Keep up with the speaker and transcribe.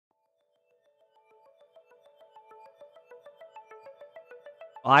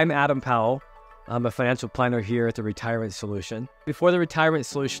I'm Adam Powell. I'm a financial planner here at the Retirement Solution. Before the Retirement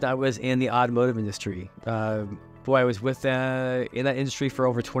Solution, I was in the automotive industry. I was in that industry for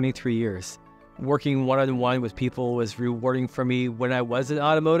over 23 years. Working one-on-one with people was rewarding for me when I was in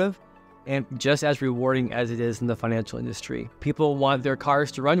automotive, and just as rewarding as it is in the financial industry. People want their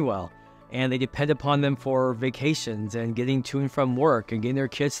cars to run well, and they depend upon them for vacations and getting to and from work and getting their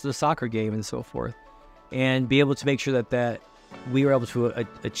kids to the soccer game and so forth. And be able to make sure that we were able to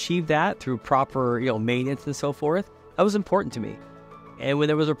achieve that through proper, maintenance and so forth. That was important to me. And when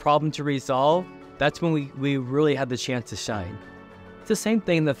there was a problem to resolve, that's when we really had the chance to shine. It's the same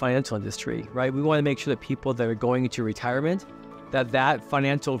thing in the financial industry, right? We want to make sure that people that are going into retirement, that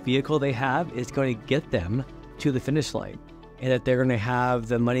financial vehicle they have is going to get them to the finish line, and that they're going to have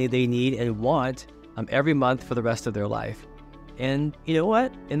the money they need and want every month for the rest of their life. And you know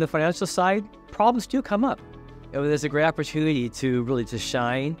what? In the financial side, problems do come up. There's a great opportunity to really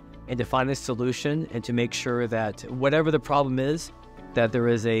shine and to find a solution and to make sure that whatever the problem is, that there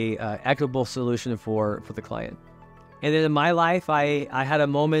is a equitable solution for the client. And then in my life, I had a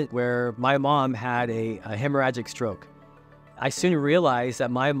moment where my mom had a hemorrhagic stroke. I soon realized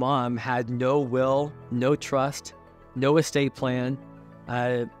that my mom had no will, no trust, no estate plan,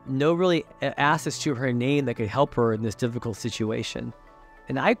 no really assets to her name that could help her in this difficult situation.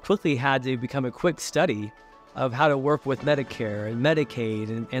 And I quickly had to become a quick study of how to work with Medicare and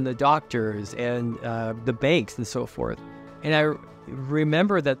Medicaid and the doctors and the banks and so forth. And I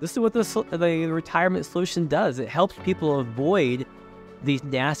remember that this is what the Retirement Solution does. It helps people avoid these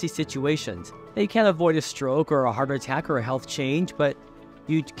nasty situations. Now, you can't avoid a stroke or a heart attack or a health change, but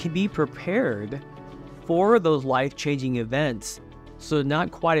you can be prepared for those life-changing events so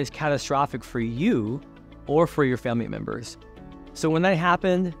not quite as catastrophic for you or for your family members. So when that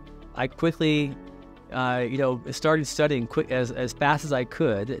happened, I quickly started studying as fast as I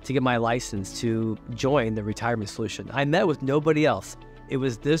could to get my license to join the Retirement Solution. I met with nobody else. It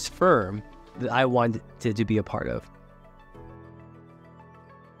was this firm that I wanted to be a part of.